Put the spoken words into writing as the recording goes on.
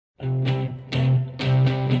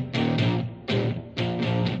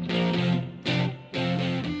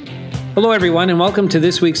Hello, everyone, and welcome to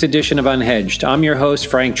this week's edition of Unhedged. I'm your host,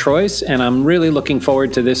 Frank Troyes, and I'm really looking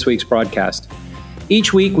forward to this week's broadcast.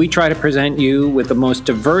 Each week, we try to present you with the most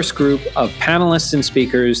diverse group of panelists and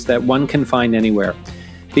speakers that one can find anywhere.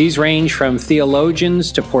 These range from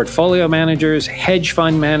theologians to portfolio managers, hedge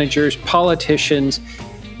fund managers, politicians,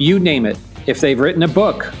 you name it. If they've written a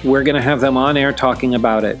book, we're going to have them on air talking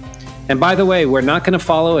about it. And by the way, we're not going to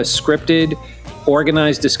follow a scripted,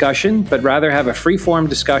 organized discussion, but rather have a free-form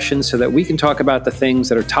discussion so that we can talk about the things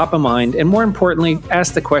that are top of mind and, more importantly,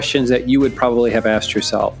 ask the questions that you would probably have asked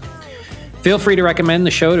yourself. Feel free to recommend the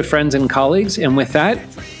show to friends and colleagues, and with that,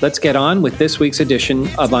 let's get on with this week's edition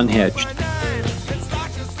of Unhedged.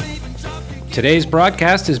 Today's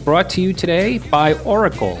broadcast is brought to you today by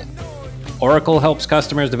Oracle. Oracle helps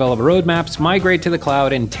customers develop roadmaps, migrate to the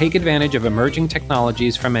cloud, and take advantage of emerging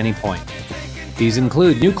technologies from any point. These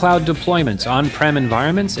include new cloud deployments, on-prem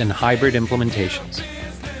environments, and hybrid implementations.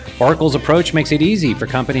 Oracle's approach makes it easy for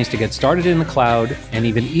companies to get started in the cloud and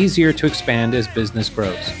even easier to expand as business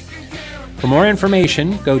grows. For more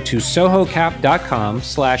information, go to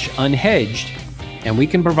sohocap.com/unhedged, and we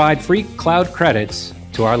can provide free cloud credits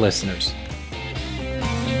to our listeners.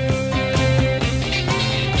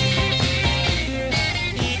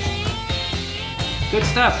 Good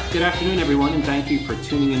stuff. Good afternoon, everyone, and thank you for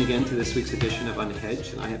tuning in again to this week's edition of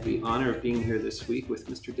Unhedged. And I have the honor of being here this week with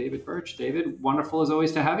Mr. David Birch. David, wonderful as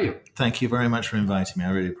always to have you. Thank you very much for inviting me.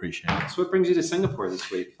 I really appreciate it. So what brings you to Singapore this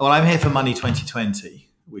week? Well, I'm here for Money 2020,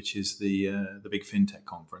 which is the big fintech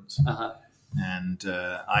conference. Uh-huh. And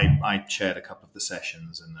I chaired a couple of the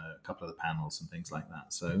sessions and a couple of the panels and things like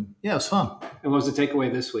that. So, yeah, it was fun. And what was the takeaway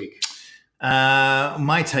this week?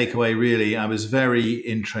 My takeaway, really, I was very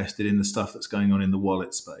interested in the stuff that's going on in the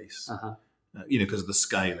wallet space, because of the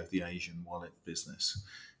scale of the Asian wallet business,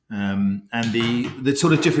 and the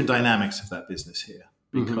sort of different dynamics of that business here.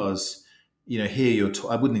 Because, here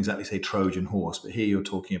I wouldn't exactly say Trojan horse, but here you're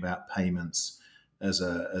talking about payments as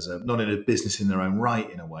a not in a business in their own right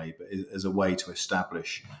in a way, but as a way to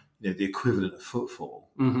establish the equivalent of footfall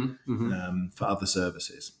for other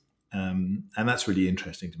services. And that's really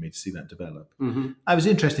interesting to me to see that develop. I was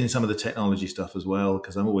interested in some of the technology stuff as well,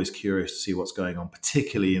 because I'm always curious to see what's going on,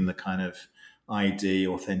 particularly in the kind of ID,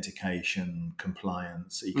 authentication,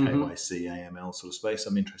 compliance, EKYC, AML sort of space.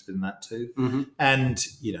 I'm interested in that too. And,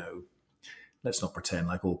 let's not pretend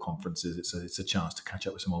like all conferences, it's a chance to catch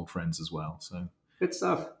up with some old friends as well. So good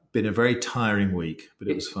stuff. Been a very tiring week, but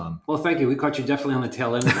it was fun. Well, thank you. We caught you definitely on the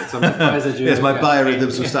tail end of it. So I'm surprised that you... Yes, my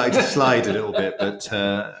biorhythms were starting to slide a little bit, but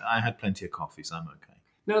I had plenty of coffee, so I'm okay.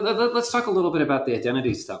 No, let's talk a little bit about the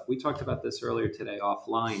identity stuff. We talked about this earlier today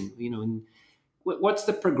offline. And what's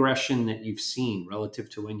the progression that you've seen relative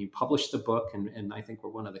to when you published the book? And I think we're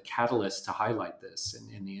one of the catalysts to highlight this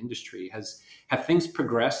in the industry. Have things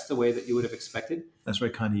progressed the way that you would have expected? That's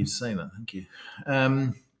very kind of you to say that. Thank you.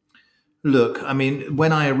 Look, I mean,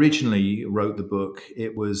 when I originally wrote the book,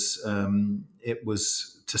 it was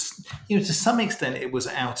to some extent, it was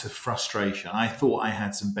out of frustration. I thought I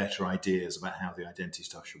had some better ideas about how the identity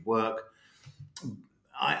stuff should work.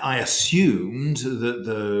 I assumed that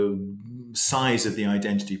the size of the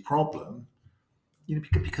identity problem,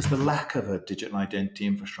 because the lack of a digital identity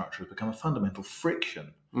infrastructure has become a fundamental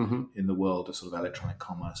friction in the world of sort of electronic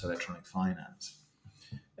commerce, electronic finance.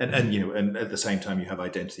 And at the same time, you have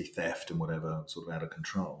identity theft and whatever sort of out of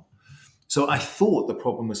control. So I thought the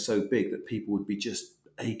problem was so big that people would be just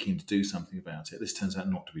aching to do something about it. This turns out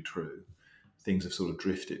not to be true. Things have sort of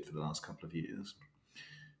drifted for the last couple of years.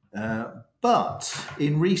 But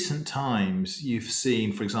in recent times, you've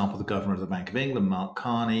seen, for example, the Governor of the Bank of England, Mark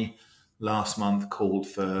Carney, last month called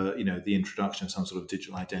for the introduction of some sort of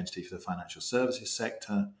digital identity for the financial services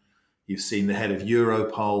sector. You've seen the head of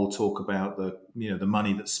Europol talk about the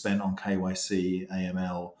money that's spent on KYC,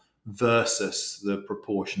 AML versus the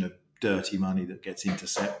proportion of dirty money that gets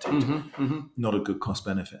intercepted. Not a good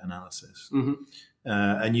cost-benefit analysis.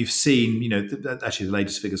 And you've seen, actually the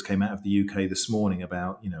latest figures came out of the UK this morning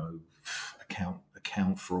about,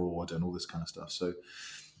 account fraud and all this kind of stuff. So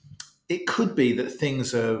it could be that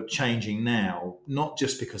things are changing now, not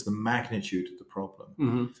just because the magnitude of the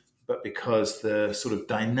problem, but because the sort of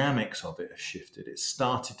dynamics of it have shifted. It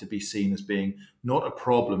started to be seen as being not a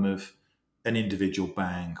problem of an individual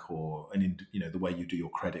bank or the way you do your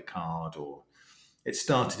credit card, or it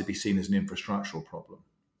started to be seen as an infrastructural problem.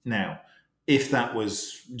 Now, if that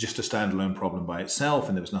was just a standalone problem by itself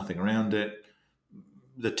and there was nothing around it,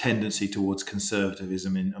 the tendency towards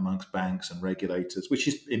conservatism amongst banks and regulators, which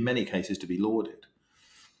is in many cases to be lauded,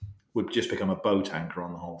 would just become a boat anchor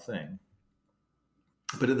on the whole thing.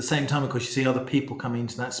 But at the same time, of course, you see other people coming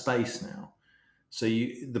into that space now. So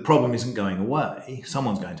the problem isn't going away.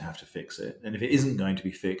 Someone's going to have to fix it. And if it isn't going to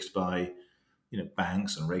be fixed by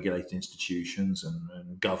banks and regulated institutions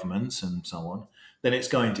and governments and so on, then it's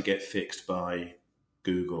going to get fixed by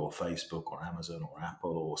Google or Facebook or Amazon or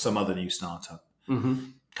Apple or some other new startup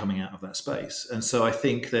coming out of that space. And so I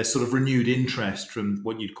think there's sort of renewed interest from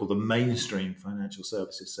what you'd call the mainstream financial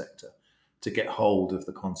services sector to get hold of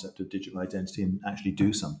the concept of digital identity and actually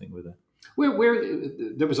do something with it. Where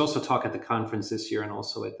there was also talk at the conference this year and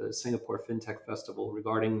also at the Singapore FinTech Festival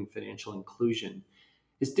regarding financial inclusion.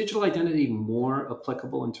 Is digital identity more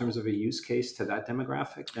applicable in terms of a use case to that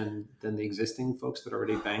demographic than the existing folks that are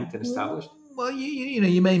already banked and established? Well,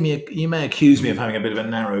 you may accuse me of having a bit of a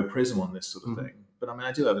narrow prism on this sort of thing, but I mean,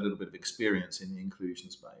 I do have a little bit of experience in the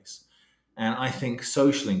inclusion space, and I think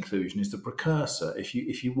social inclusion is the precursor. If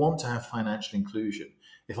you want to have financial inclusion,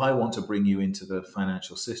 if I want to bring you into the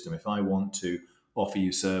financial system, if I want to offer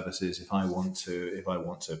you services, if I want to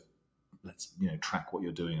let's track what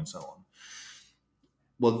you're doing and so on.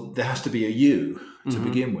 Well, there has to be a you to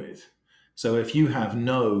begin with. So if you have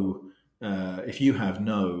no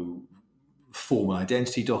formal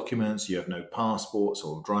identity documents, you have no passports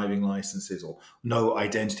or driving licenses, or no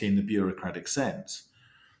identity in the bureaucratic sense,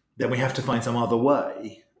 then we have to find some other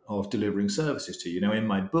way of delivering services to you. Now, in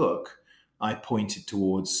my book, I pointed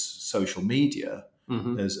towards social media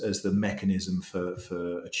as the mechanism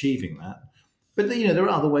for achieving that. But there are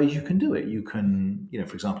other ways you can do it. You can,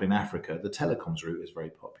 for example, in Africa, the telecoms route is very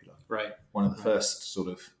popular. Right. One of the first sort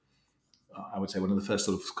of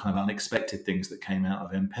kind of unexpected things that came out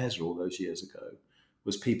of M-Pesa all those years ago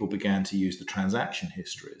was people began to use the transaction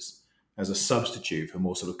histories as a substitute for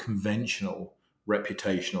more sort of conventional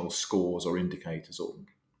reputational scores or indicators.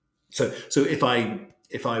 So if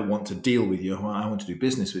I want to deal with you, I want to do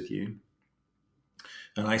business with you,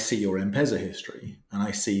 and I see your M-Pesa history, and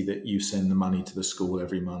I see that you send the money to the school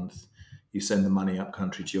every month, you send the money up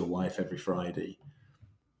country to your wife every Friday,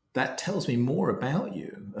 that tells me more about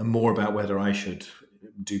you and more about whether I should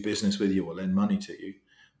do business with you or lend money to you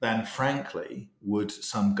than, frankly, would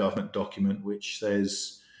some government document which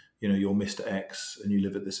says, you're Mr. X and you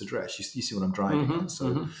live at this address. You see what I'm driving at?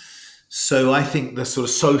 So I think the sort of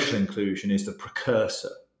social inclusion is the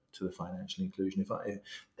precursor to the financial inclusion.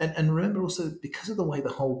 And remember also, because of the way the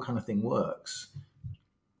whole kind of thing works,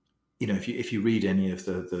 if you read any of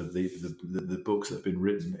the books that have been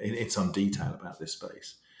written in some detail about this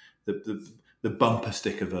space, the bumper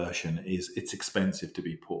sticker version is it's expensive to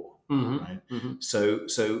be poor, right? So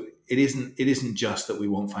it isn't just that we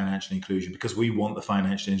want financial inclusion because we want the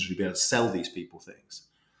financial industry to be able to sell these people things.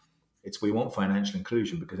 It's we want financial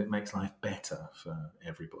inclusion because it makes life better for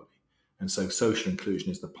everybody. And so social inclusion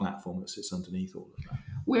is the platform that sits underneath all of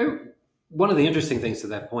that. One of the interesting things to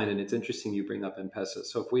that point, and it's interesting you bring up M-Pesa.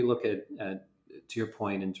 So if we look at to your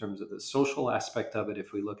point, in terms of the social aspect of it,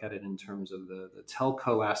 if we look at it in terms of the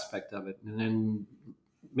telco aspect of it, and then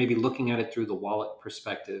maybe looking at it through the wallet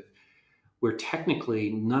perspective, where technically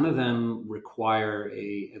none of them require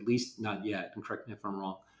at least not yet, and correct me if I'm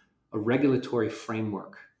wrong, a regulatory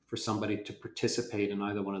framework for somebody to participate in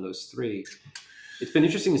either one of those three. It's been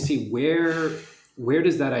interesting to see where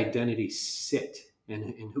does that identity sit,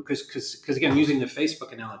 and who, because again, using the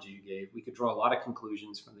Facebook analogy you gave, we could draw a lot of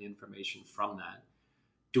conclusions from the information from that.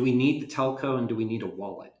 Do we need the telco and do we need a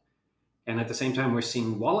wallet? And at the same time, we're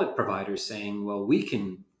seeing wallet providers saying, well, we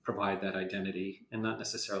can provide that identity and not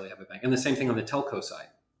necessarily have a bank. And the same thing on the telco side.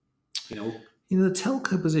 The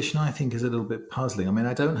telco position, I think, is a little bit puzzling. I mean,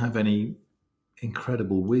 I don't have any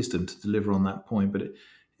incredible wisdom to deliver on that point, but it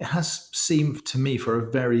has seemed to me for a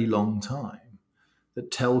very long time that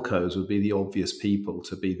telcos would be the obvious people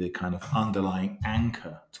to be the kind of underlying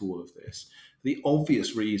anchor to all of this. The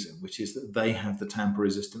obvious reason, which is that they have the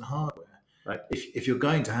tamper-resistant hardware. Right. If you're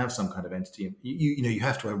going to have some kind of entity, you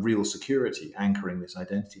have to have real security anchoring this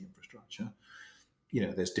identity infrastructure.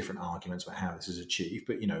 There's different arguments about how this is achieved,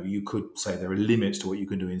 but you could say there are limits to what you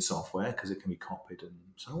can do in software because it can be copied and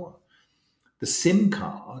so on. The SIM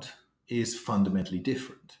card is fundamentally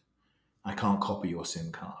different. I can't copy your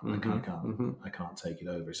SIM card. I can't take it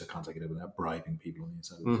over. So I can't take it over without bribing people on the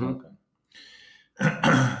inside of the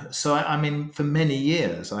telco. So, I mean, for many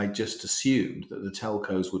years, I just assumed that the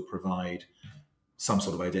telcos would provide some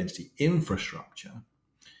sort of identity infrastructure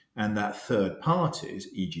and that third parties,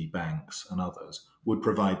 e.g. banks and others, would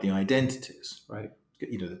provide the identities. Right.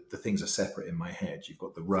 The things are separate in my head. You've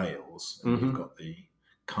got the rails and you've got the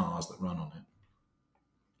cars that run on it.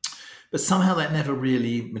 But somehow that never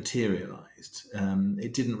really materialized.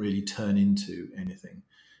 It didn't really turn into anything.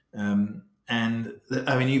 And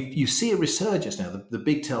You see a resurgence now. The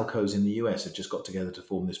big telcos in the US have just got together to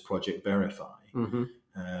form this Project Verify. Mm-hmm.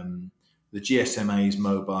 The GSMA's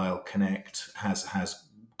Mobile Connect has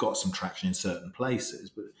got some traction in certain places,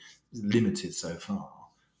 but it's limited so far.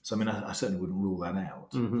 So, I certainly wouldn't rule that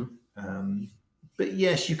out. Mm-hmm. But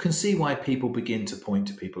yes, you can see why people begin to point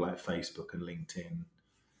to people like Facebook and LinkedIn.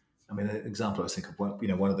 An example I was thinking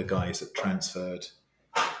of, one of the guys that transferred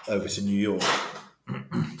over to New York.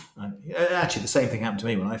 Actually, the same thing happened to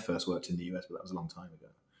me when I first worked in the US, but that was a long time ago.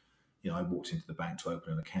 I walked into the bank to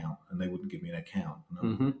open an account, and they wouldn't give me an account.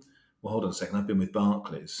 And well, hold on a second. I've been with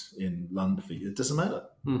Barclays in London for years. It doesn't matter.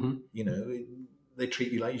 Mm-hmm. They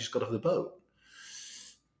treat you like you just got off the boat.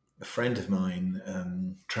 A friend of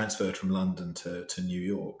mine transferred from London to New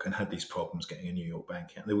York and had these problems getting a New York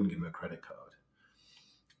bank account. They wouldn't give him a credit card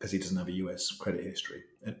because he doesn't have a US credit history.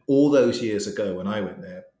 And all those years ago when I went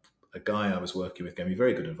there, a guy I was working with gave me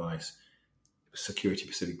very good advice. It was Security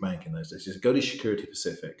Pacific Bank in those days. He said, go to Security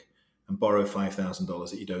Pacific and borrow $5,000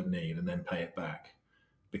 that you don't need and then pay it back.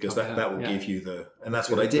 Because that will give you and that's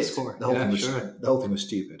what I did. The whole thing was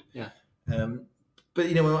stupid. Yeah. But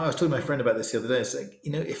when I was talking to my friend about this the other day, it's like,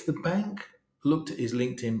 if the bank looked at his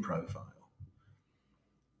LinkedIn profile,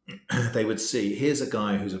 they would see, here's a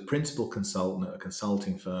guy who's a principal consultant at a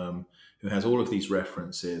consulting firm who has all of these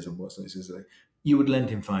references and what's this. You would lend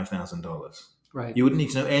him $5,000. Right. You wouldn't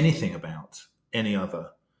need to know anything about any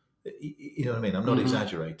other. You know what I mean? I'm not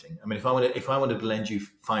exaggerating. If I wanted to lend you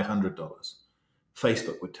 $500,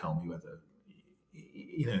 Facebook would tell me whether.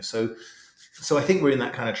 So I think we're in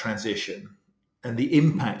that kind of transition, and the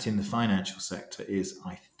impact in the financial sector is,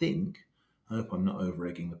 I hope I'm not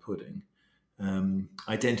over-egging the pudding.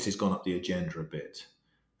 Identity's gone up the agenda a bit,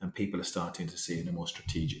 and people are starting to see it in a more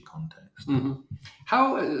strategic context. Mm-hmm.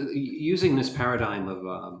 How, using this paradigm of,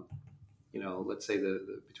 let's say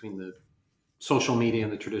between the social media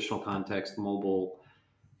and the traditional context, mobile,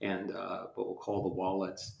 and what we'll call the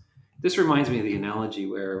wallets, this reminds me of the analogy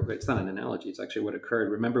where, it's not an analogy, it's actually what occurred.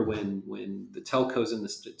 Remember when the telcos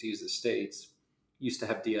to use the States used to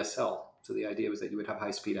have DSL. So the idea was that you would have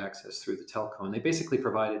high-speed access through the telco, and they basically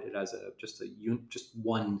provided it as just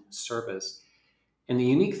one service. And the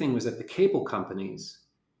unique thing was that the cable companies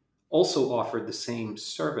also offered the same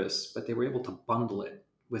service, but they were able to bundle it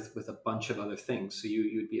with a bunch of other things. So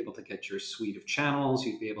you'd be able to get your suite of channels,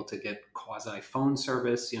 you'd be able to get quasi phone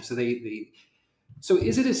service. So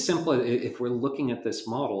is it as simple, if we're looking at this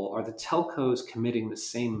model, are the telcos committing the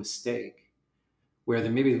same mistake where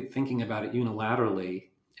they're maybe thinking about it unilaterally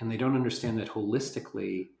and they don't understand that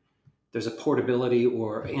holistically there's a portability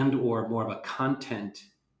or more of a content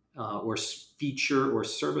or feature or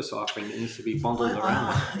service offering that needs to be bundled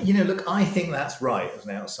around? Look, I think that's right as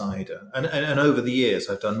an outsider. And over the years,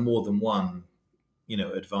 I've done more than one,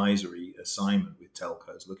 advisory assignment with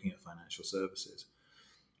telcos looking at financial services.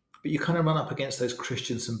 But you kind of run up against those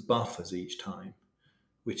Christensen buffers each time,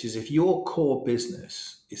 which is if your core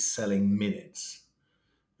business is selling minutes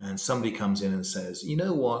and somebody comes in and says, you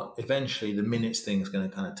know what, eventually the minutes thing is going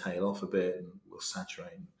to kind of tail off a bit and we'll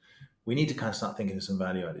saturate. We need to kind of start thinking of some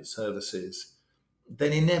value-added services.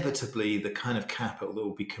 Then inevitably the kind of capital that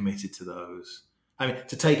will be committed to those,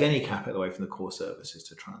 to take any capital away from the core services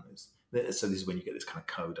to try and, so this is when you get this kind of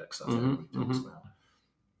codex stuff that everybody talks about.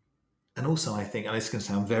 And also I think, and it's going to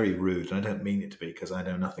sound very rude, and I don't mean it to be because I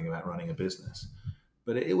know nothing about running a business,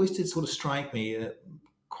 but it always did sort of strike me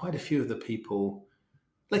quite a few of the people,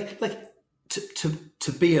 like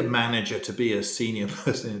to be a manager, to be a senior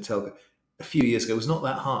person in a telco a few years ago was not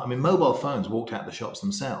that hard. Mobile phones walked out the shops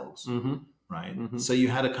themselves, right? Mm-hmm. So you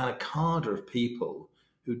had a kind of cadre of people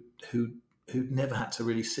who never had to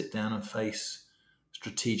really sit down and face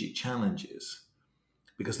strategic challenges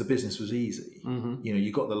because the business was easy. Mm-hmm.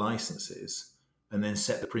 You got the licenses and then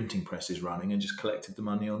set the printing presses running and just collected the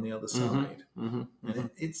money on the other side. Mm-hmm. And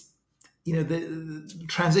it's the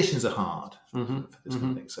transitions are hard for this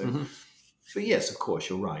kind of thing. So. Mm-hmm. But yes, of course,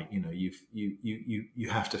 you're right. You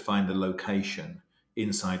have to find the location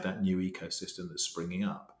inside that new ecosystem that's springing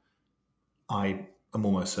up. I am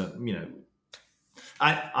almost certain,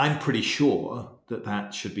 I'm pretty sure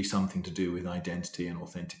that should be something to do with identity and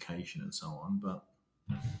authentication and so on. But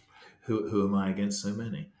who am I against so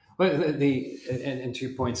many? Well, and to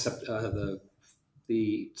your point,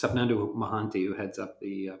 the Sapnandu Mohanty, who heads up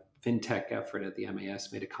the fintech effort at the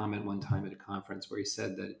MAS, made a comment one time at a conference where he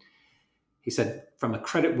said, from a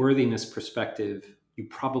creditworthiness perspective, you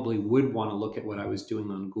probably would want to look at what I was doing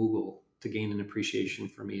on Google to gain an appreciation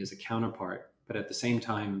for me as a counterpart. But at the same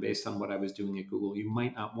time, based on what I was doing at Google, you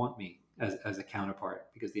might not want me as a counterpart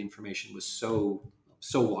because the information was so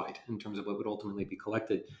wide in terms of what would ultimately be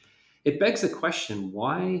collected. it begs the question,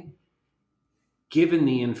 why, given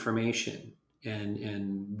the information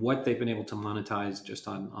and what they've been able to monetize just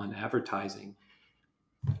on advertising,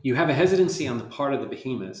 you have a hesitancy on the part of the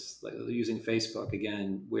behemoths, like using Facebook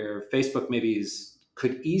again, where Facebook maybe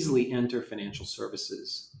could easily enter financial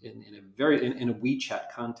services in a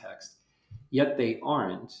WeChat context, yet they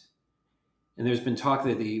aren't. And there's been talk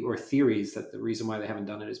or theories that the reason why they haven't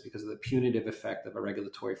done it is because of the punitive effect of a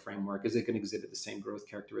regulatory framework. Is it going to exhibit the same growth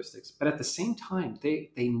characteristics? But at the same time,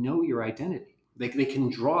 they know your identity. They can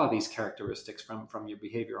draw these characteristics from your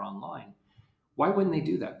behavior online. Why wouldn't they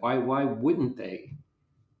do that? Why wouldn't they?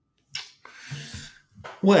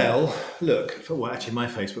 Well, look, actually, my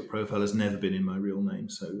Facebook profile has never been in my real name,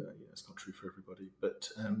 so it's not true for everybody. But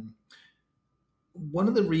one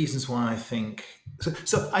of the reasons why I think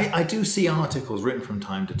I do see articles written from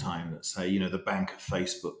time to time that say, the bank of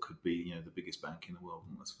Facebook could be, the biggest bank in the world.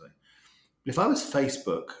 Let's say, if I was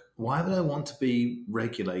Facebook, why would I want to be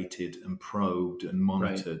regulated and probed and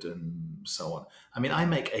monitored and so on? I mean, I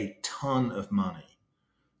make a ton of money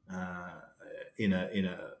in a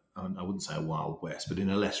I wouldn't say a Wild West, but in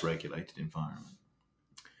a less regulated environment.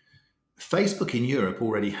 Facebook in Europe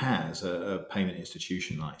already has a payment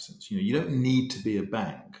institution license. You don't need to be a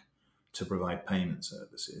bank to provide payment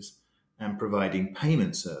services. And providing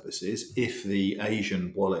payment services, if the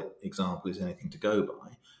Asian wallet example is anything to go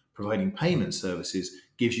by, providing payment services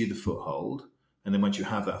gives you the foothold. And then once you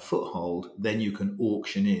have that foothold, then you can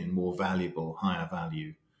auction in more valuable, higher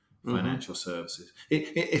value financial services.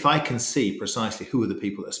 If I can see precisely who are the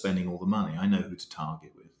people that are spending all the money, I know who to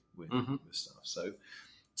target with stuff.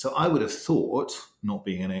 So I would have thought, not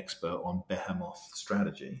being an expert on behemoth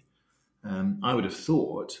strategy, I would have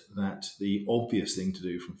thought that the obvious thing to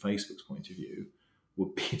do from Facebook's point of view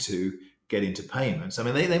would be to get into payments. I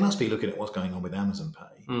mean, they must be looking at what's going on with Amazon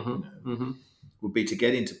Pay. Would be to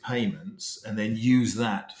get into payments and then use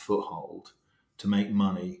that foothold to make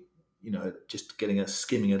money, just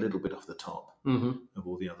skimming a little bit off the top of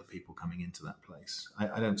all the other people coming into that place.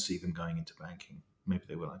 I don't see them going into banking. Maybe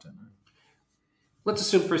they will, I don't know. Let's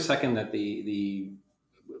assume for a second that we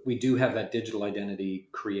do have that digital identity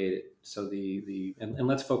created. So and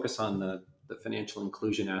let's focus on the financial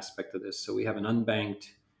inclusion aspect of this. So we have an unbanked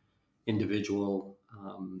individual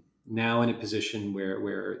now in a position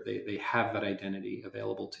where they have that identity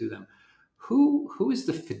available to them. Who is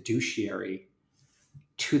the fiduciary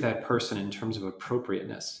to that person in terms of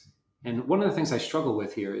appropriateness? And one of the things I struggle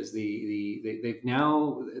with here is they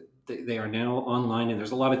are now online, and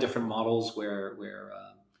there's a lot of different models where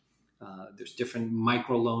there's different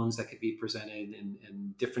micro loans that could be presented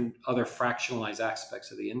and different other fractionalized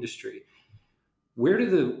aspects of the industry. Where do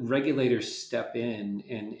the regulators step in,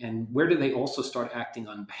 and where do they also start acting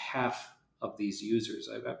on behalf of these users?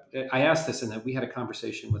 I asked this, and that we had a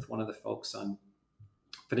conversation with one of the folks on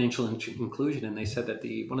financial inclusion, and they said that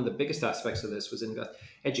one of the biggest aspects of this was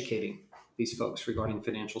educating these folks regarding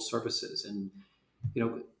financial services. And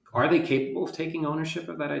are they capable of taking ownership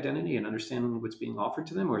of that identity and understanding what's being offered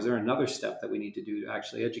to them, or is there another step that we need to do to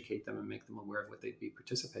actually educate them and make them aware of what they'd be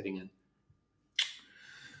participating in?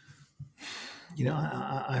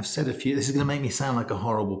 I've said a few. This is going to make me sound like a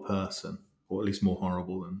horrible person, or at least more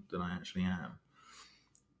horrible than I actually am.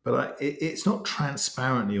 But it's not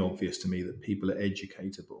transparently obvious to me that people are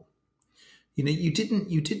educatable. You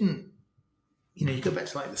go back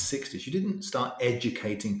to like the 60s, you didn't start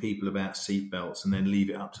educating people about seatbelts and then leave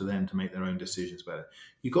it up to them to make their own decisions about it.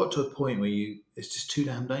 You got to a point where it's just too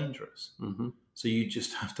damn dangerous. So you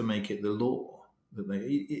just have to make it the law that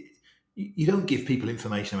you don't give people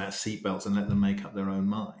information about seatbelts and let them make up their own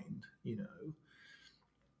mind.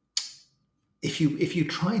 If you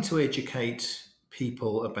try to educate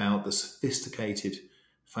people about the sophisticated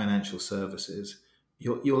financial services,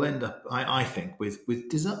 you'll end up, I think, with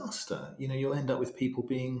disaster. You'll end up with people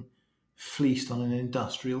being fleeced on an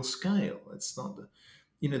industrial scale. It's not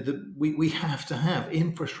we have to have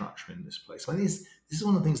infrastructure in this place. I mean, this is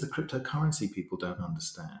one of the things the cryptocurrency people don't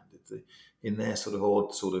understand. In their sort of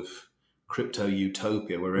odd sort of crypto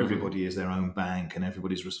utopia where everybody is their own bank and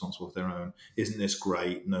everybody's responsible for their own. Isn't this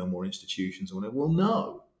great? No more institutions or whatever. Well,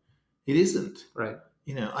 no, it isn't. Right.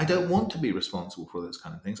 I don't want to be responsible for those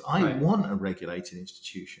kind of things. I want a regulated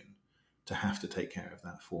institution to have to take care of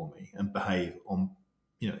that for me and behave on,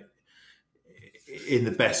 in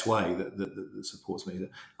the best way that supports me.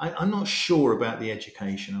 I'm not sure about the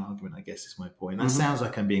education argument, I guess is my point. That sounds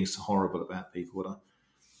like I'm being so horrible about people, but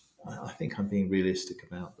I think I'm being realistic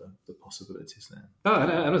about the possibilities there. No,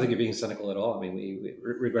 I don't think you're being cynical at all. I mean, we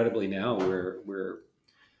regrettably now we're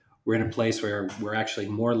in a place where we're actually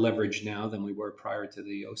more leveraged now than we were prior to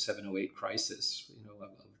the 07-08 crisis. Of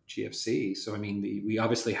GFC. So, I mean, we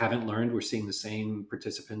obviously haven't learned. We're seeing the same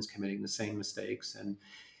participants committing the same mistakes. And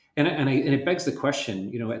it begs the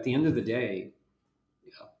question, at the end of the day,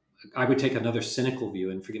 I would take another cynical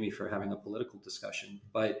view, and forgive me for having a political discussion,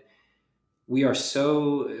 but we are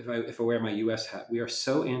so, if I wear my US hat, we are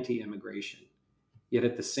so anti-immigration. Yet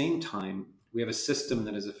at the same time, we have a system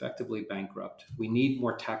that is effectively bankrupt. We need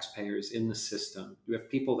more taxpayers in the system. You have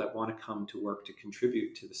people that want to come to work to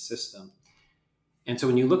contribute to the system. And so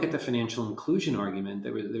when you look at the financial inclusion argument,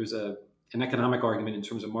 there's an economic argument in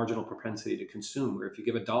terms of marginal propensity to consume, where if you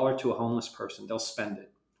give $1 to a homeless person, they'll spend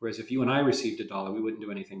it. Whereas if you and I received $1, we wouldn't do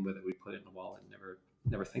anything with it. We'd put it in the wallet and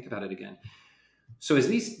never think about it again. So as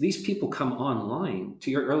these people come online,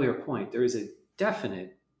 to your earlier point, there is a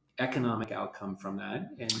definite economic outcome from that.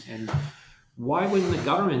 And why wouldn't the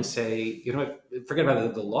government say, forget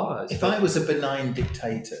about the laws. If I was a benign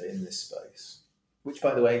dictator in this space, which,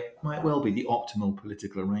 by the way, might well be the optimal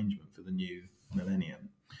political arrangement for the new millennium,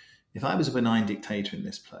 if I was a benign dictator in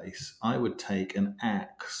this place, I would take an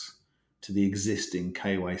axe to the existing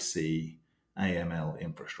KYC AML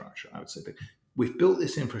infrastructure. I would say we've built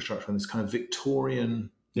this infrastructure on this kind of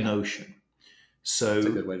Victorian notion. So that's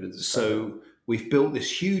a good way to describe it. We've built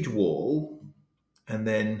this huge wall, and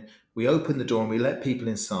then we open the door and we let people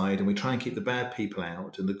inside, and we try and keep the bad people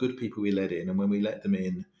out and the good people we let in. And when we let them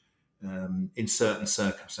in certain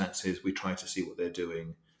circumstances, we try to see what they're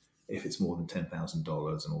doing, if it's more than $10,000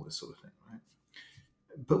 and all this sort of thing, right?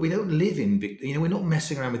 But we don't live in, we're not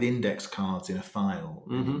messing around with index cards in a file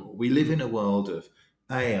anymore. We live in a world of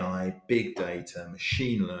AI, big data,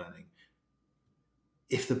 machine learning.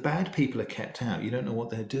 If the bad people are kept out, you don't know what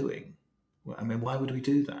they're doing. I mean, why would we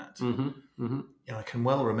do that? I can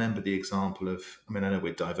well remember the example of, I know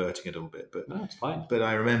we're diverting it a little bit, but no, it's fine. But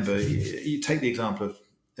I remember, you take the example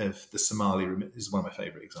of the Somali, this is one of my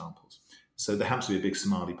favourite examples. So there happens to be a big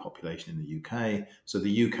Somali population in the UK. So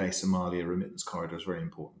the UK-Somalia remittance corridor is a very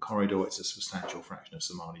important corridor. It's a substantial fraction of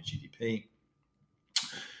Somali GDP.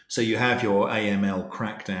 So you have your AML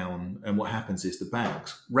crackdown, and what happens is the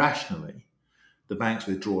banks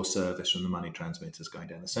withdraw service from the money transmitters going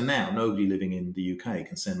down there. So now nobody living in the UK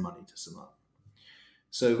can send money to Somalia.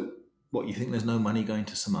 So what, you think there's no money going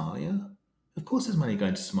to Somalia? Of course there's money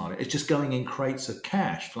going to Somalia. It's just going in crates of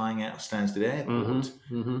cash flying out of Stansted Airport,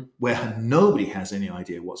 where nobody has any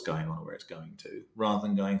idea what's going on or where it's going to, rather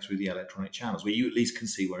than going through the electronic channels where you at least can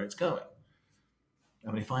see where it's going.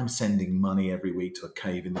 I mean, if I'm sending money every week to a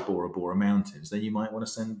cave in the Bora Bora Mountains, then you might want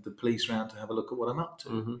to send the police around to have a look at what I'm up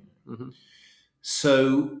to.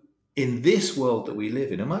 So in this world that we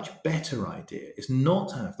live in, a much better idea is not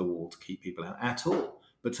to have the wall to keep people out at all,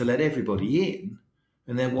 but to let everybody in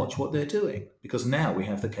and then watch what they're doing. Because now we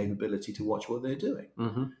have the capability to watch what they're doing.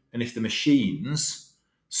 And if the machines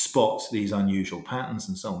spot these unusual patterns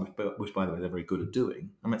and so on, which by the way, they're very good at doing,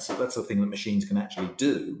 that's the thing that machines can actually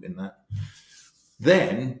do in that,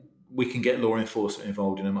 then we can get law enforcement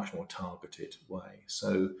involved in a much more targeted way.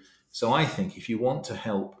 So I think if you want to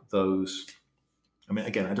help those,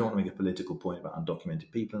 again, I don't want to make a political point about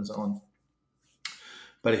undocumented people and so on,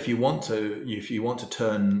 but if you want to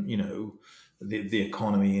turn, the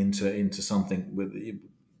economy into something with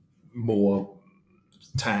more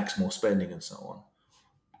tax, more spending, and so on,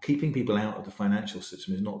 keeping people out of the financial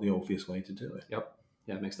system is not the obvious way to do it. Yep.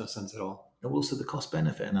 Yeah, it makes no sense at all. And also the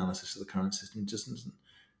cost-benefit analysis of the current system just doesn't.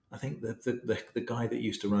 I think that the guy that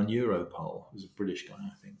used to run Europol, was a British guy,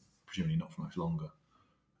 I think, presumably not for much longer,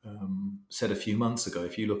 said a few months ago,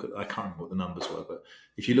 if you look at, I can't remember what the numbers were, but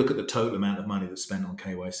if you look at the total amount of money that's spent on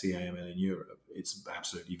KYC AML in Europe, it's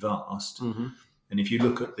absolutely vast. And if you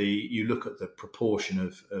look at the proportion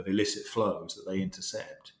of illicit flows that they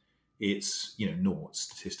intercept, it's naught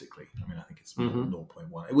statistically. I think it's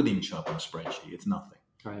 0.1. It wouldn't even show up on a spreadsheet. It's nothing.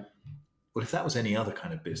 Right. Well, if that was any other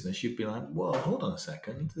kind of business, you'd be like, well, hold on a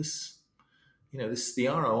second. The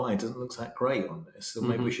ROI doesn't look that great on this, so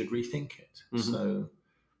maybe we should rethink it. So,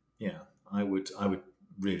 yeah, I would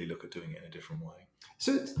really look at doing it in a different way.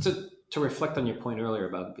 So to reflect on your point earlier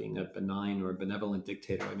about being a benign or a benevolent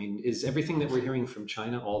dictator, is everything that we're hearing from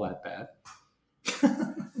China all that bad?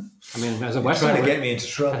 As a Western, trying to get me into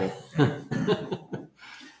trouble.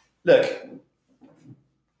 Look,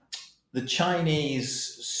 the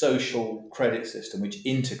Chinese social credit system, which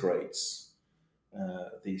integrates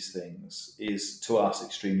these things, is to us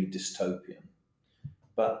extremely dystopian.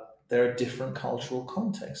 But there are different cultural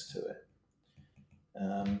contexts to it.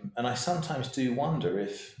 And I sometimes do wonder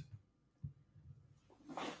if,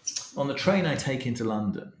 on the train I take into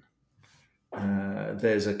London,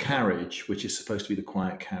 there's a carriage which is supposed to be the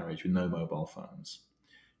quiet carriage with no mobile phones.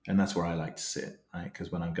 And that's where I like to sit, right?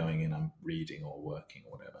 Because when I'm going in, I'm reading or working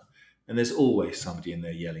or whatever. And there's always somebody in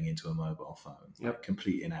there yelling into a mobile phone, like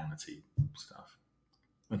complete inanity stuff.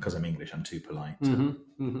 And because I'm English, I'm too polite to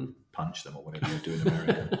punch them or whatever they do in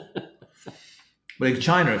America. But in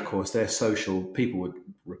China, of course, people would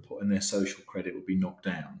report, and their social credit would be knocked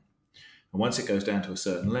down. And once it goes down to a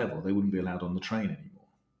certain level, they wouldn't be allowed on the train anymore.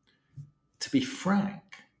 To be frank,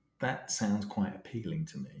 that sounds quite appealing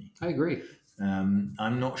to me. I agree.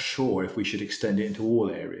 I'm not sure if we should extend it into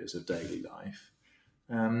all areas of daily life.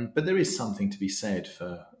 But there is something to be said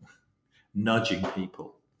for nudging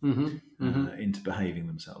people into behaving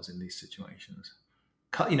themselves in these situations.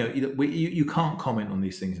 You can't comment on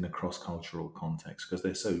these things in a cross-cultural context because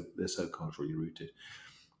they're so culturally rooted.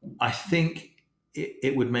 I think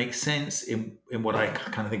it would make sense in what I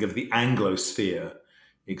kind of think of the Anglosphere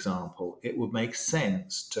example. It would make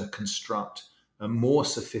sense to construct a more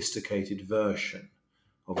sophisticated version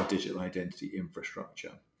of a digital identity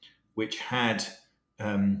infrastructure, which had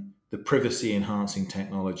the privacy-enhancing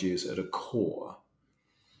technologies at a core.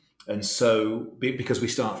 And so, because we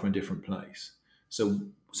start from a different place. So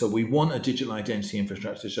we want a digital identity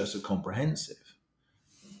infrastructure that's just as comprehensive,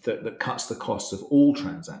 that cuts the costs of all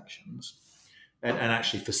transactions and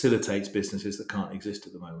actually facilitates businesses that can't exist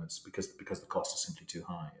at the moment because the costs are simply too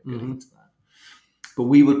high of getting into that. But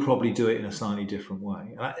we would probably do it in a slightly different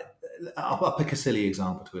way. I'll pick a silly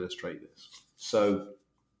example to illustrate this. So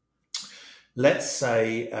let's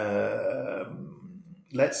say I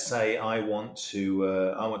want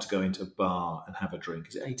to go into a bar and have a drink.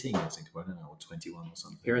 Is it 18 in Singapore? I don't know, or 21 or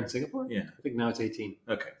something. Here in Singapore? Yeah, I think now it's 18.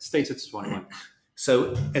 Okay, States it's 21.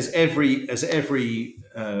 So as every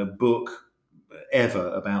book ever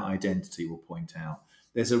about identity will point out,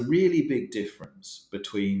 there's a really big difference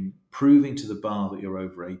between proving to the bar that you're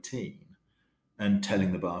over 18 and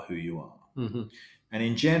telling the bar who you are. And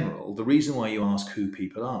in general, the reason why you ask who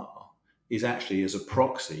people are is actually as a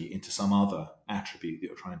proxy into some other attribute that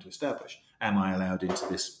you're trying to establish. Am I allowed into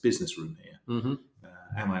this business room here?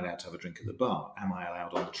 Am I allowed to have a drink at the bar? Am I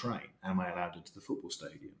allowed on the train? Am I allowed into the football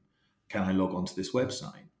stadium? Can I log on to this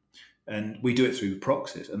website? And we do it through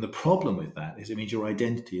proxies. And the problem with that is it means your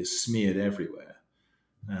identity is smeared everywhere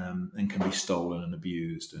and can be stolen and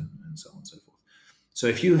abused and so on and so forth. So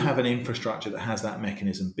if you have an infrastructure that has that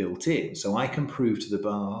mechanism built in, so I can prove to the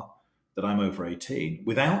bar that I'm over 18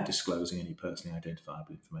 without disclosing any personally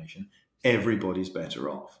identifiable information, everybody's better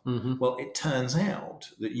off. Well, it turns out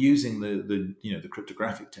that using the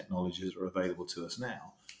cryptographic technologies that are available to us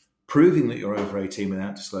now, proving that you're over 18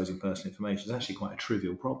 without disclosing personal information is actually quite a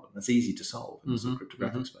trivial problem. That's easy to solve in the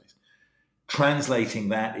cryptographic space. Translating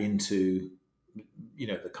that into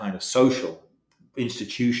the kind of social,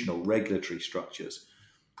 institutional, regulatory structures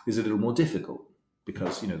is a little more difficult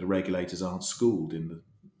because the regulators aren't schooled in the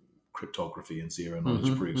cryptography and zero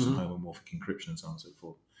knowledge proofs and homomorphic encryption and so on and so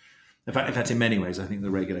forth. In fact, in many ways, I think the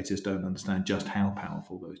regulators don't understand just how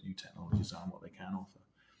powerful those new technologies are and what they can offer.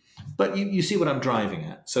 But you see what I'm driving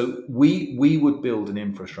at. So we would build an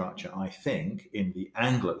infrastructure, I think, in the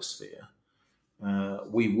Anglosphere.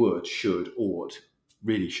 We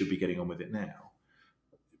really should be getting on with it now.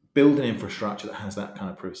 Build an infrastructure that has that kind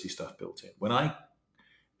of privacy stuff built in.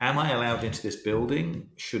 Am I allowed into this building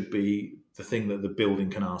should be the thing that the building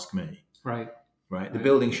can ask me. Right. The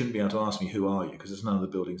building shouldn't be able to ask me, who are you? Because it's none of the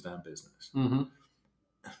building's damn business.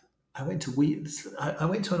 I went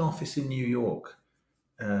to an office in New York.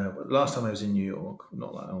 Last time I was in New York,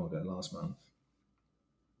 not that long ago, last month.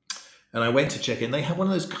 And I went to check in. They have one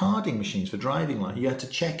of those carding machines for driving license. You had to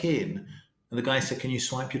check in. And the guy said, can you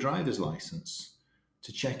swipe your driver's license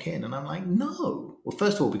to check in? And I'm like, no. Well,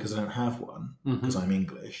 first of all, because I don't have one, because I'm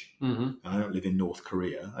English, and I don't live in North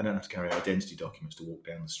Korea. I don't have to carry identity documents to walk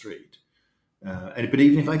down the street. But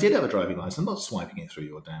even if I did have a driving license, I'm not swiping it through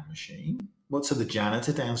your damn machine. So the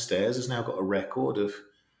janitor downstairs has now got a record of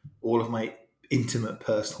all of my intimate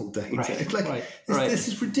personal data. This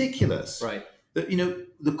is ridiculous. Right.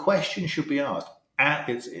 The question should be asked.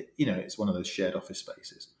 It's one of those shared office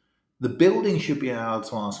spaces. The building should be allowed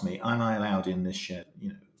to ask me, am I allowed in this shared?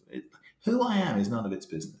 Who I am is none of its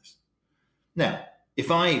business. Now, if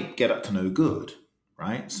I get up to no good,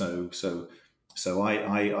 right? So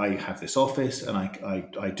I have this office and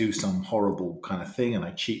I do some horrible kind of thing and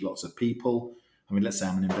I cheat lots of people. I mean, let's say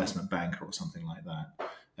I'm an investment banker or something like that.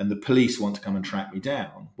 And the police want to come and track me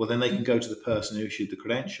down. Well, then they can go to the person who issued the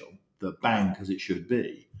credential, the bank as it should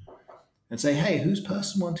be, and say, hey, who's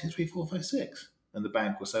person 1, 2, 3, 4, 5, 6? And the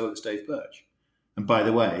bank will say, well, it's Dave Birch. And by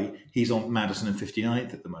the way, he's on Madison and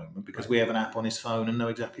 59th at the moment because we have an app on his phone and know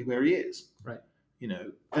exactly where he is. Right.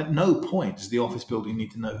 At no point does the office building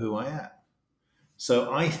need to know who I am.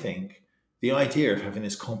 So I think the idea of having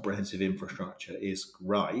this comprehensive infrastructure is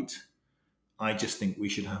right. I just think we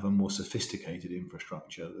should have a more sophisticated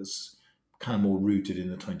infrastructure that's kind of more rooted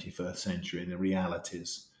in the 21st century and the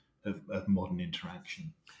realities of modern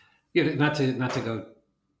interaction. Yeah, not to go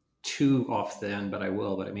too off the end, but I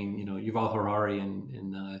will. But I mean, Yuval Harari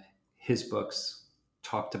in his books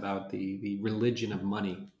talked about the religion of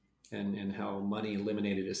money and how money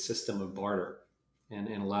eliminated a system of barter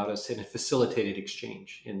and allowed us, and it facilitated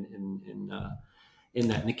exchange in that.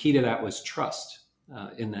 And the key to that was trust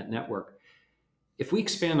in that network. If we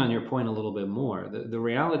expand on your point a little bit more, the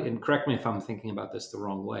reality, and correct me if I'm thinking about this the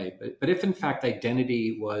wrong way, but if in fact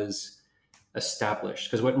identity was established,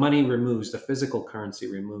 because what money removes, the physical currency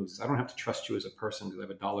removes, I don't have to trust you as a person because I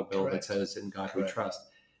have a dollar bill Correct. that says, "In God Correct. we trust."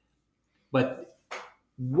 But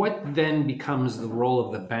what then becomes the role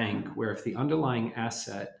of the bank, where if the underlying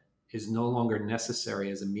asset is no longer necessary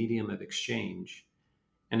as a medium of exchange,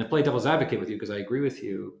 and to play devil's advocate with you, because I agree with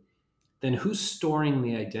you, then who's storing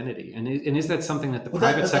the identity? And is that something that the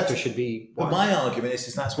private sector should be watching? But my argument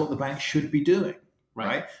is that's what the bank should be doing.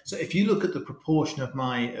 Right. So if you look at the proportion of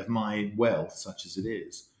my wealth, such as it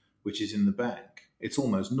is, which is in the bank, it's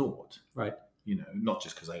almost naught. Right. Not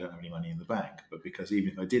just because I don't have any money in the bank, but because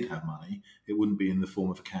even if I did have money, it wouldn't be in the form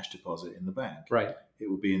of a cash deposit in the bank. Right. It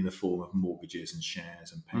would be in the form of mortgages and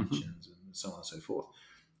shares and pensions and so on and so forth.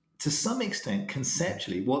 To some extent,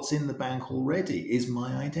 conceptually, what's in the bank already is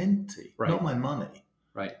my identity, not my money.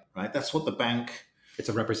 Right. Right. That's what the bank. It's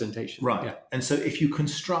a representation. Right. Yeah. And so if you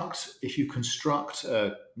construct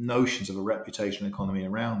notions of a reputational economy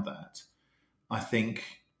around that, I think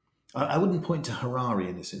I wouldn't point to Harari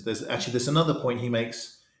in this. There's another point he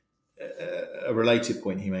makes, a related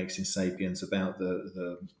point he makes in Sapiens about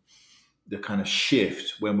the kind of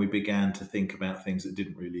shift when we began to think about things that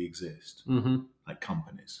didn't really exist, like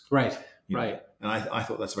companies. Right. Right. And I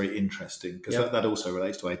thought that's very interesting because that also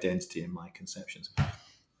relates to identity in my conceptions.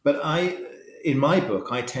 But in my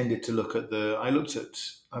book, I tended to look at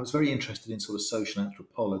I was very interested in sort of social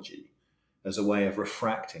anthropology as a way of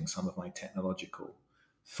refracting some of my technological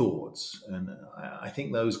thoughts. And I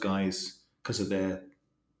think those guys, because of the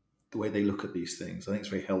way they look at these things, I think it's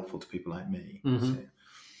very helpful to people like me. And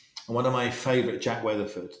one of my favorite, Jack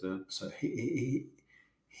Weatherford,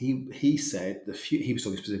 he said, he was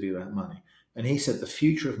talking specifically about money, and he said the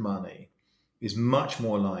future of money is much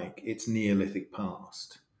more like its Neolithic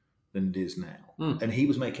past than it is now. And he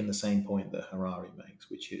was making the same point that Harari makes,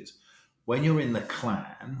 which is when you're in the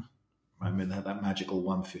clan, I mean that magical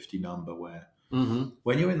 150 number where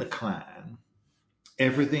when you're in the clan,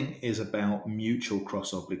 everything is about mutual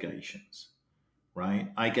cross obligations, right?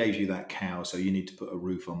 I gave you that cow, so you need to put a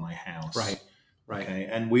roof on my house. Right. Okay.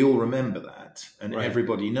 And we all remember that. And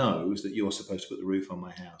everybody knows that you're supposed to put the roof on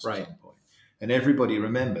my house at some point. And everybody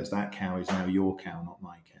remembers that cow is now your cow, not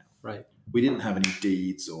my cow. Right. We didn't have any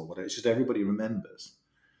deeds or whatever. It's just everybody remembers.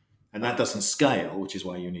 And that doesn't scale, which is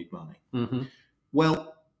why you need money.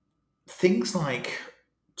 Well, things like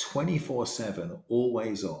 24/7,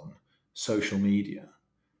 always on social media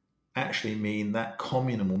actually mean that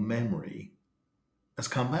communal memory has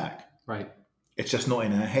come back. Right. It's just not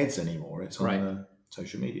in our heads anymore. It's on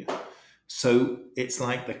social media. So it's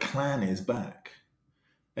like the clan is back.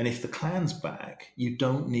 And if the clan's back, you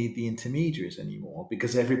don't need the intermediaries anymore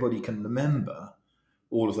because everybody can remember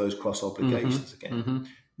all of those cross obligations again.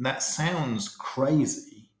 And that sounds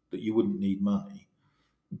crazy that you wouldn't need money,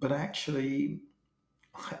 but actually,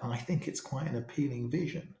 I think it's quite an appealing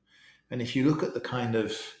vision. And if you look at the kind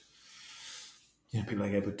of, people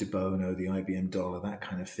like Edward de Bono, the IBM dollar, that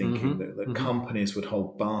kind of thinking, that companies would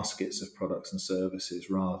hold baskets of products and services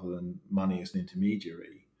rather than money as an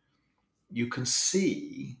intermediary, you can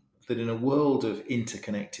see that in a world of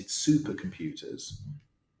interconnected supercomputers,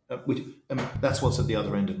 that's what's at the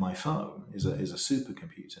other end of my phone, is a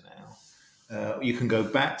supercomputer now. You can go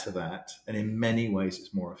back to that, and in many ways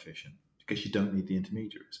it's more efficient because you don't need the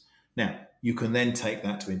intermediaries. Now, you can then take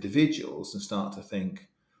that to individuals and start to think,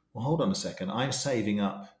 well, hold on a second, I'm saving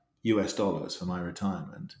up US dollars for my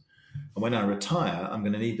retirement. And when I retire, I'm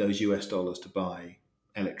going to need those US dollars to buy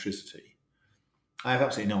electricity. I have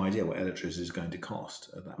absolutely no idea what electricity is going to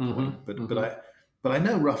cost at that point, but I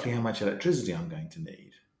know roughly how much electricity I'm going to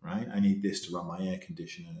need, right? I need this to run my air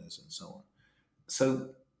conditioners and so on.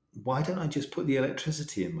 So why don't I just put the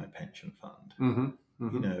electricity in my pension fund?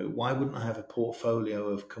 Why wouldn't I have a portfolio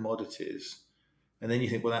of commodities? And then you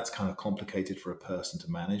think, well, that's kind of complicated for a person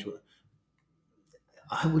to manage.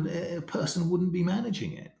 A person wouldn't be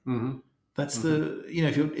managing it. That's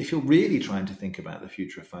if you're really trying to think about the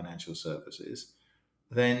future of financial services,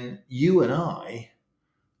 then you and I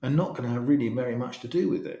are not going to have really very much to do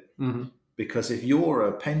with it. Mm-hmm. Because if you're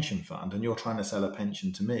a pension fund and you're trying to sell a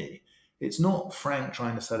pension to me, it's not Frank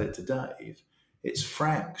trying to sell it to Dave. It's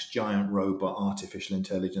Frank's giant robot artificial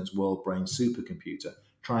intelligence world brain supercomputer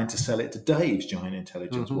trying to sell it to Dave's giant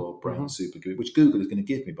intelligence world brain supercomputer, which Google is going to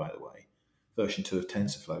give me, by the way. Version 2 of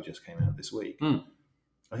TensorFlow just came out this week.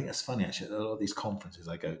 I think that's funny, actually. A lot of these conferences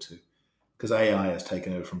I go to, because AI has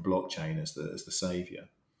taken over from blockchain as the savior.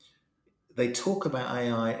 They talk about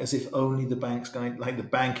AI as if only the bank's going, like the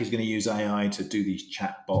bank is going to use AI to do these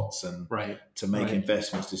chat bots and to make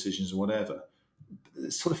investments decisions or whatever.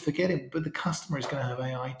 Sort of forgetting, but the customer is going to have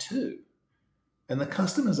AI too. And the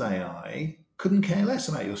customer's AI couldn't care less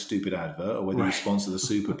about your stupid advert or whether you sponsor the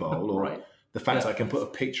Super Bowl or the fact I can put a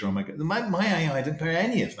picture on my AI didn't care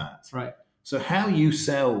any of that. Right. So how you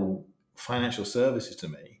sell financial services to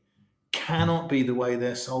me cannot be the way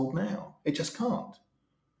they're sold now. It just can't.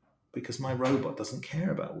 Because my robot doesn't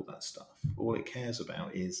care about all that stuff. All it cares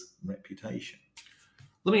about is reputation.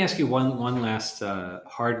 Let me ask you one last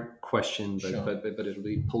hard question, but it'll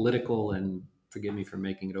be political, and forgive me for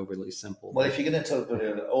making it overly simple. Well, if you're going to talk about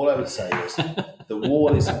it, all I would say is the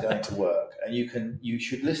wall isn't going to work, and you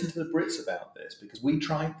should listen to the Brits about this, because we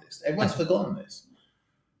tried this. Everyone's forgotten this.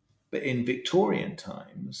 But in Victorian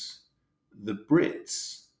times, the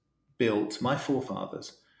Brits my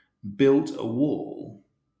forefathers built a wall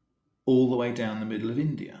all the way down the middle of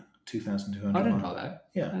India, 2,200 miles. I didn't know that.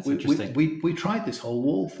 Yeah, that's interesting. We tried this whole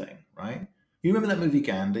wall thing, right? You remember that movie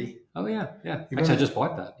Gandhi? Oh yeah. Actually, I just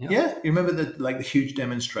bought that. Yeah. You remember the huge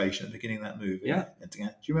demonstration at the beginning of that movie? Yeah. Do you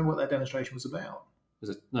remember what that demonstration was about? Was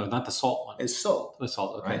it? No, not the salt one. It's salt. The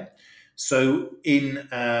salt. Okay. Right? So in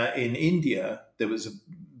India, there was a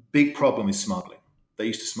big problem with smuggling. They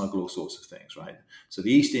used to smuggle all sorts of things, right? So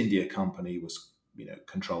the East India Company was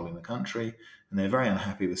controlling the country, and they're very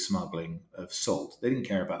unhappy with smuggling of salt. They didn't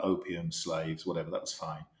care about opium, slaves, whatever, that was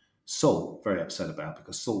fine. Salt, very upset about,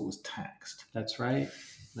 because salt was taxed. That's right.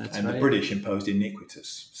 And the British imposed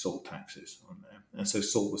iniquitous salt taxes on there. And so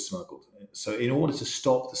salt was smuggled. So in order to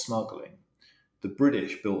stop the smuggling, the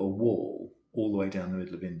British built a wall all the way down the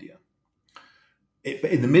middle of India.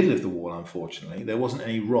 But in the middle of the wall, unfortunately, there wasn't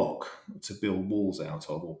any rock to build walls out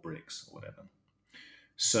of, or bricks, or whatever.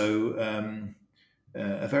 So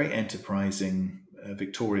a very enterprising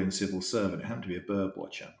Victorian civil servant, who happened to be a bird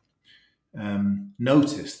watcher,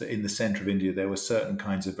 noticed that in the centre of India there were certain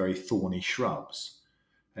kinds of very thorny shrubs.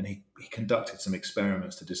 And he conducted some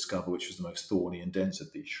experiments to discover which was the most thorny and dense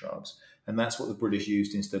of these shrubs. And that's what the British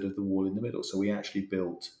used instead of the wall in the middle. So we actually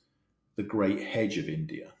built the Great Hedge of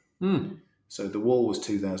India. So the wall was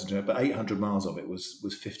 2,000, but 800 miles of it was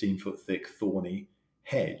 15-foot thick, thorny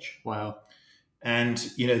hedge. Wow. And,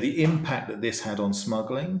 the impact that this had on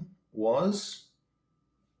smuggling was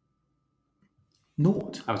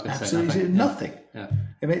naught. I was going to say nothing. Nothing. Yeah.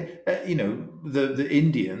 I mean, the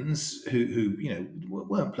Indians who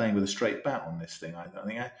weren't playing with a straight bat on this thing. I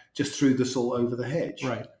think just threw the salt over the hedge.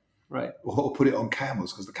 Right. Or put it on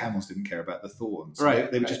camels, because the camels didn't care about the thorns. They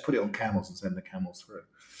would just put it on camels and send the camels through.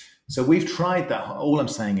 So we've tried that. All I'm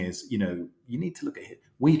saying is, you need to look at it.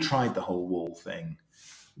 We tried the whole wall thing.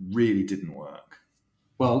 Really didn't work.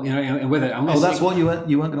 Well, and with it, that's what you weren't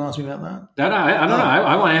going to ask me about that? No, I don't know.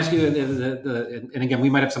 I want to ask you. And again, we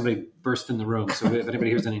might have somebody burst in the room, so if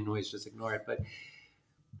anybody hears any noise, just ignore it. But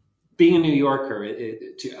being a New Yorker,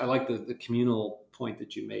 I like the communal point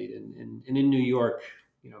that you made. And in New York,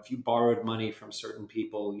 if you borrowed money from certain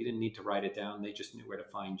people, you didn't need to write it down. They just knew where to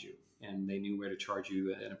find you, and they knew where to charge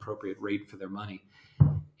you an appropriate rate for their money.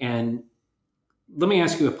 And let me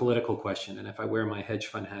ask you a political question. And if I wear my hedge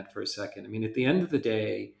fund hat for a second, I mean, at the end of the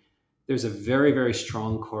day, there's a very, very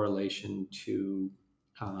strong correlation to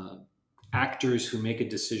actors who make a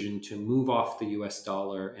decision to move off the US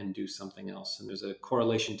dollar and do something else. And there's a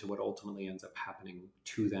correlation to what ultimately ends up happening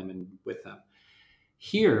to them and with them.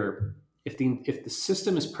 Here, if the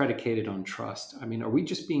system is predicated on trust, I mean, are we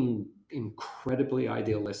just being incredibly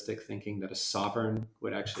idealistic, thinking that a sovereign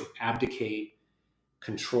would actually abdicate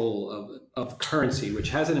control of currency, which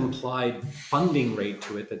has an implied funding rate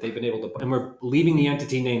to it that they've been able to, and we're leaving the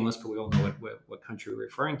entity nameless, but we all know what country we're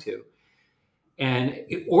referring to.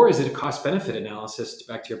 Or is it a cost benefit analysis,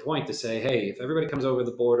 back to your point, to say, hey, if everybody comes over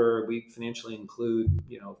the border, we financially include,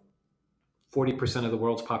 40% of the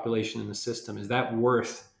world's population in the system. Is that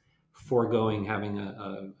worth foregoing having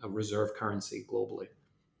a reserve currency globally?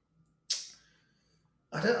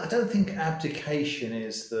 I don't think abdication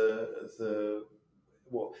is the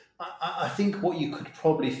what I think what you could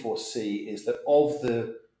probably foresee is that of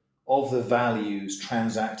the values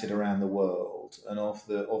transacted around the world and of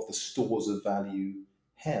the stores of value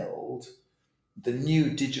held, the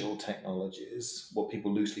new digital technologies, what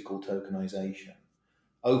people loosely call tokenization,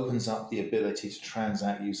 opens up the ability to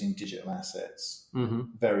transact using digital assets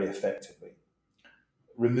very effectively,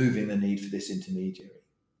 removing the need for this intermediary.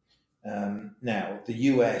 Now, the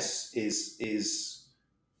US is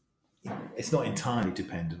it's not entirely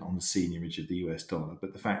dependent on the seigniorage of the US dollar,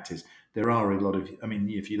 but the fact is there are a lot of,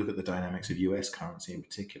 if you look at the dynamics of US currency in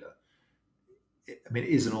particular, it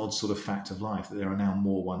is an odd sort of fact of life that there are now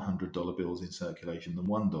more $100 bills in circulation than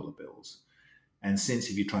 $1 bills. And since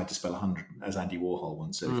if you tried to spell 100, as Andy Warhol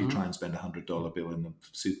once said, if you try and spend a $100 bill in the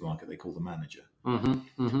supermarket, they call the manager.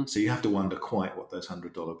 So you have to wonder quite what those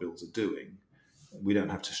 $100 bills are doing. We don't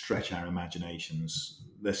have to stretch our imaginations.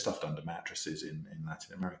 They're stuffed under mattresses in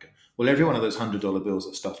Latin America. Well, every one of those $100 bills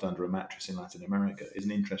that's stuffed under a mattress in Latin America is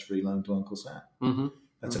an interest-free loan to Uncle Sam.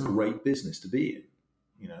 That's a great business to be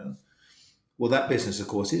in, Well, that business, of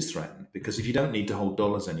course, is threatened because if you don't need to hold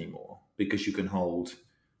dollars anymore, because you can hold,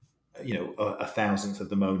 a thousandth of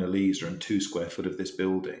the Mona Lisa and 2 square foot of this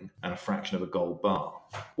building and a fraction of a gold bar,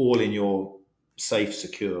 all in your safe,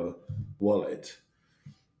 secure wallet,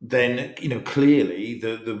 then clearly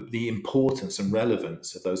the importance and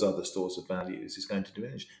relevance of those other stores of values is going to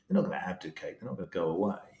diminish. They're not going to abdicate. They're not going to go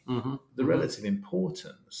away. The relative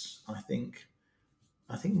importance, I think,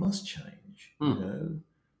 must change.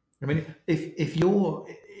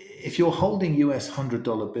 If you're holding US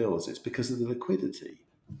 $100 bills, it's because of the liquidity,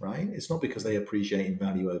 right? It's not because they appreciate in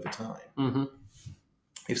value over time.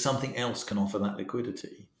 If something else can offer that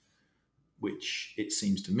liquidity, which it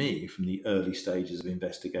seems to me from the early stages of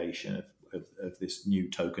investigation of this new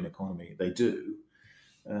token economy, they do,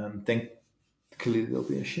 then clearly there'll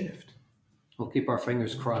be a shift. We'll keep our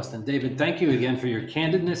fingers crossed. And David, thank you again for your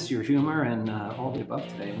candidness, your humor, and all the above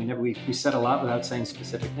today. We said a lot without saying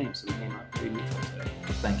specific names, so we came out pretty neutral today.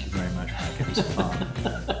 Thank you very much, Frank. It was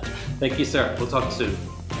fun. Thank you, sir. We'll talk soon.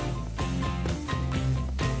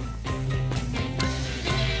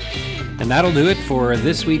 And that'll do it for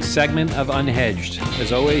this week's segment of Unhedged.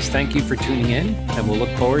 As always, thank you for tuning in, and we'll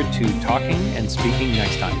look forward to talking and speaking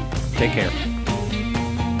next time. Take care.